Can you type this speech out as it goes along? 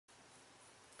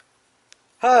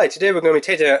Hi, today we're going to be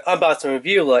taking an unboxing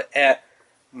review look at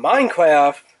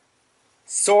Minecraft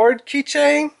Sword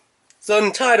Keychain. So in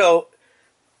the title,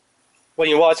 when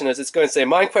you're watching this, it's going to say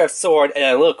Minecraft Sword and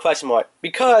a little question mark.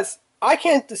 Because I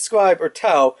can't describe or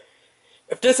tell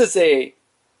if this is a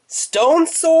stone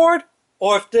sword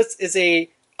or if this is a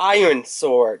iron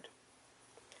sword.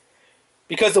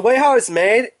 Because the way how it's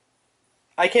made,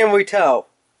 I can't really tell.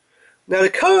 Now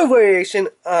the color variation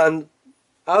on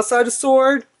outside the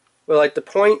sword, where like the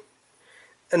point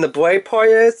and the blade part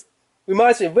is,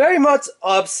 reminds me very much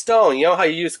of stone. You know how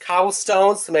you use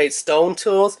cobblestones to make stone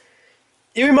tools?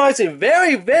 It reminds me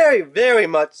very, very, very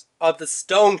much of the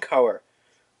stone color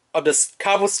of the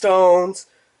cobblestones.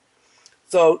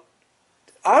 So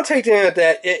I'll take it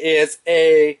that it is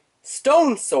a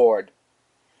stone sword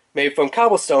made from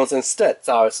cobblestones instead,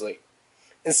 obviously,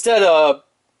 instead of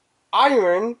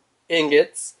iron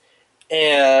ingots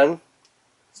and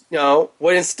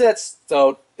wooden sticks.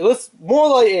 So it looks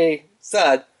more like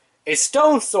a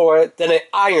stone sword than an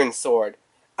iron sword.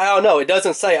 I don't know. It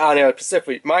doesn't say on there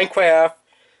specifically Minecraft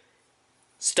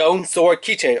Stone Sword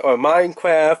Keychain or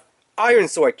Minecraft Iron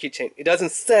Sword Keychain. It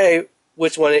doesn't say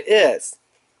which one it is.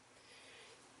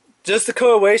 Just the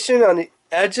coloration on the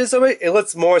edges of it, it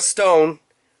looks more stone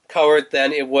colored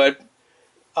than it would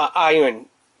iron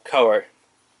color.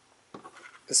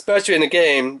 Especially in the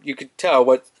game, you could tell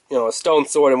what a stone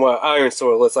sword and what an iron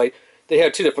sword looks like. They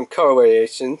have two different color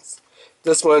variations.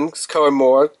 This one's colored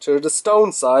more to the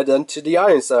stone side than to the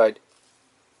iron side.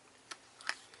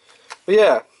 But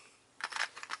yeah,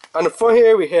 on the front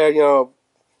here we have,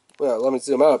 well, let me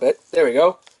zoom out a bit. There we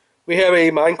go. We have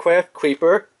a Minecraft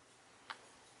creeper.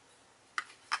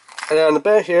 And on the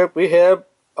back here we have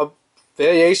a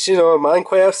variation of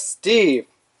Minecraft Steve.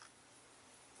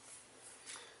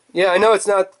 Yeah, I know it's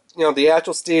not, the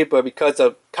actual Steve, but because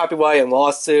of copyright and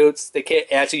lawsuits, they can't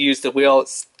actually use the real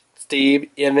Steve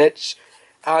image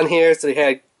on here, so they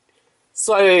had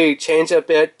slightly changed it a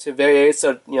bit to vary,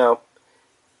 so,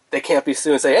 they can't be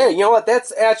sued and say, hey, you know what,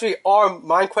 that's actually our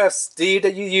Minecraft Steve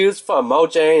that you used from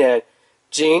Mojang and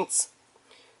Jinx.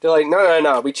 They're like,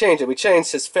 no, we changed it. We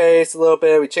changed his face a little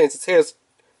bit, we changed his hair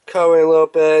coloring a little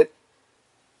bit,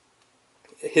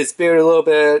 his beard a little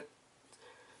bit.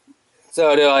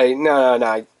 So they're like,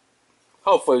 no.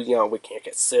 Hopefully, we can't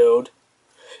get sued.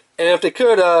 And if they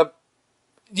could,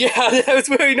 yeah, there's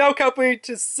really no company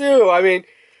to sue. I mean,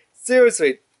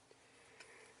 seriously.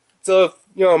 So if,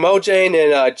 Mojang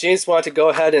and Jinx want to go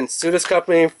ahead and sue this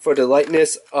company for the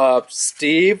likeness of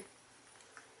Steve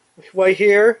right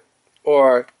here,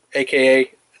 or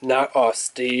AKA not off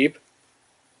Steve,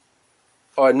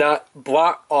 or not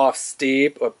brought off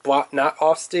Steve, or brought not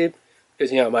off Steve,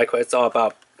 because, Minecraft, it's all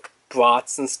about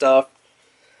brats and stuff.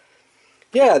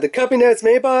 Yeah, the company that it's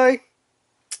made by,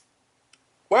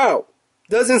 wow,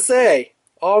 doesn't say.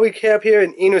 All we have here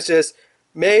in English is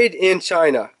made in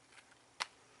China.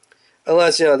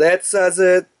 Unless, that says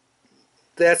it,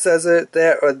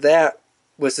 that, or that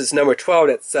was this number 12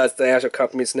 that says the actual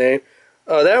company's name.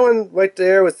 That one right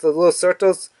there with the little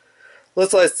circles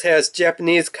looks like it has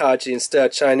Japanese kanji instead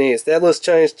of Chinese. That looks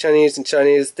Chinese and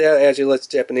Chinese. That actually looks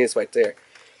Japanese right there.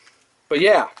 But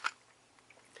yeah.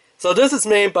 So this is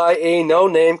made by a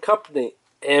no-name company.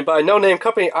 And by no-name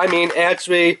company, I mean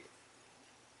actually,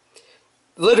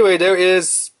 literally there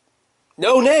is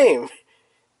no name.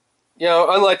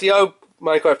 Unlike the other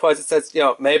Minecraft parts, it says,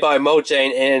 made by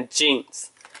Mojang and Jinx.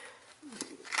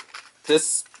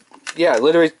 This, yeah,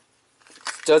 literally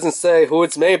doesn't say who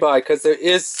it's made by, because there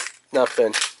is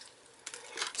nothing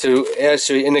to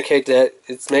actually indicate that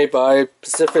it's made by a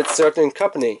specific certain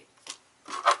company.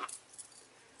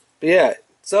 But yeah.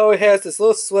 So it has this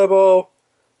little swivel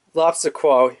lobster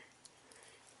claw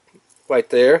right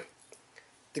there.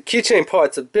 The keychain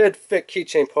part's a big, thick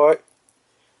keychain part.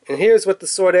 And here's what the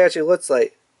sword actually looks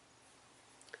like.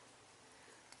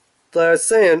 But I was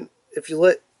saying, if you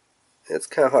look, it's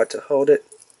kind of hard to hold it.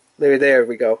 Maybe there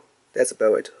we go. That's a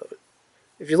better way to hold it.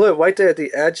 If you look right there at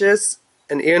the edges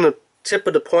and in the tip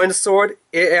of the point of the sword,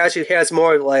 it actually has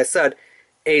more, like I said,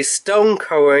 a stone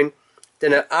coloring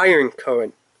than an iron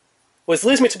coloring. Which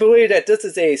leads me to believe that this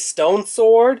is a stone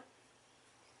sword,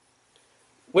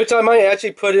 which I might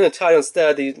actually put in the title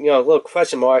instead of the little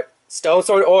question mark stone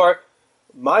sword, or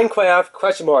Minecraft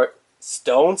question mark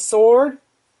stone sword.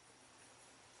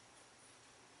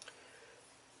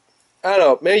 I don't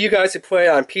know. Maybe you guys who play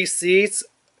on PCs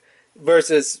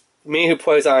versus me who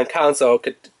plays on console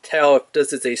could tell if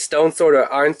this is a stone sword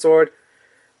or iron sword.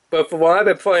 But for what I've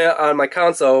been playing on my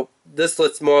console, this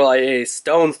looks more like a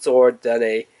stone sword than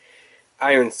a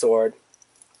iron sword.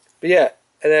 But yeah,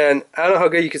 and then I don't know how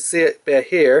good you can see it back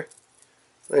here.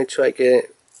 Let me try to get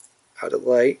it out of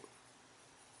light.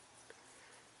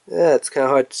 Yeah, it's kind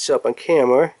of hard to show up on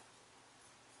camera.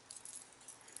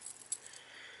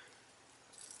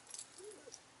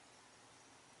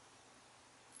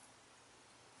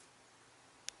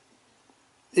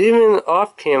 Even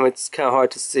off camera, it's kind of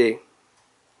hard to see.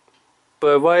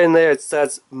 But right in there, it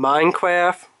says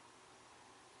MiNECRAFT.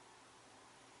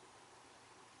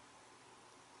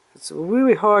 It's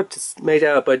really hard to make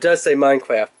out, but it does say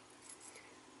MiNECRAFT.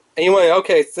 And you wonder,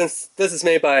 okay, since this is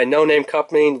made by a no-name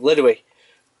company, literally,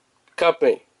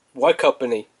 company, what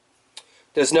company?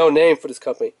 There's no name for this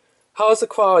company. How's the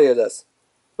quality of this?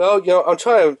 Well, you know, I'm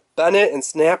trying to bend it and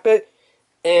snap it,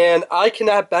 and I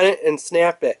cannot bend it and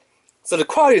snap it. So the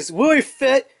quality is really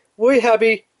fit, really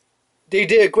heavy. They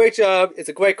did a great job. It's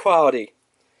a great quality,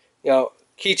 you know,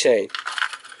 keychain.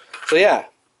 So yeah,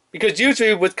 because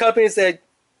usually with companies that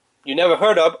you never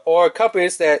heard of, or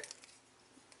companies that,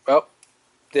 well,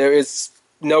 there is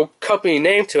no company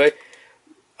name to it,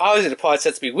 obviously the product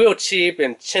has to be real cheap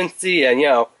and chintzy and, you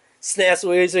know, snaps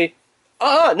real easily.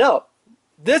 No.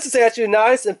 This is actually a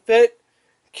nice and fit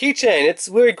keychain. It's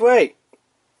really great.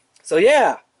 So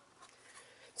yeah.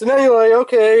 So now you're like,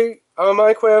 okay, I'm a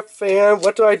MiNECRAFT fan.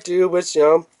 What do I do with, you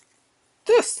know,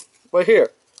 this right here?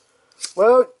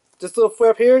 Well, this little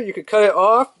flap here, you can cut it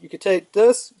off. You can take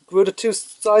this, glue the two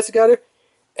sides together,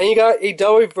 and you got a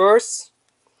double reverse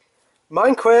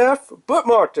MiNECRAFT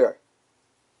bookmarker.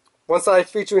 One side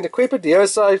featuring the Creeper, the other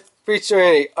side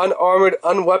featuring an unarmored,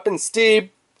 unweaponed Steve,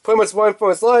 pretty much running for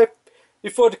his life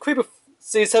before the Creeper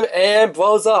sees him and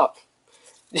blows up.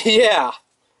 Yeah.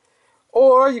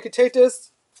 Or you could take this,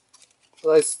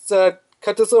 like I said,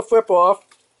 cut this little flip off,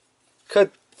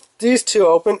 cut these two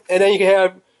open, and then you can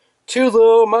have two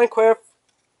little MiNECRAFT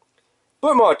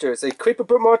bookmarkers, a Creeper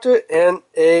bookmarker and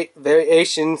a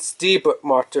variation Steve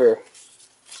bookmarker.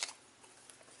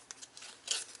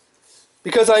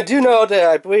 Because I do know that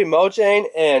I believe Mojang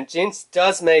and Jinx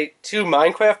does make two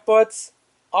MiNECRAFT books.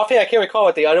 Offhand, I can't recall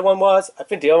what the other one was. I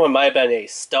think the other one might have been a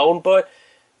stone book.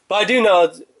 But I do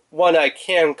know one I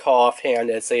can call offhand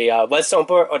is a redstone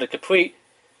book, or the complete,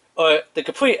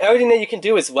 everything that you can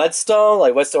do is redstone,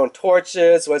 like redstone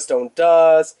torches, redstone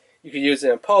dust. You could use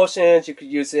it in potions, you could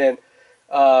use it in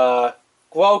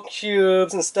glow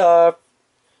cubes and stuff.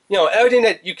 You know, everything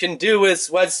that you can do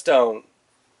is redstone.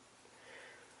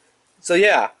 So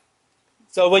yeah,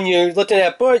 so when you're looking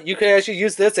at book, you can actually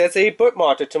use this as a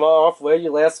bookmarker to mark off where the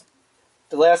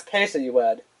last page that you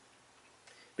read.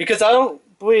 Because I don't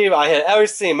believe I had ever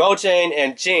seen Mojang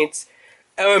and Jinx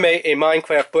ever make a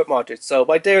MiNECRAFT bookmarker. So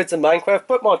right there is a MiNECRAFT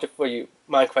bookmarker for you,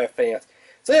 MiNECRAFT fans.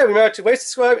 So yeah, remember to rate,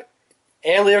 subscribe,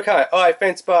 and leave a comment. Alright,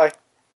 thanks, bye.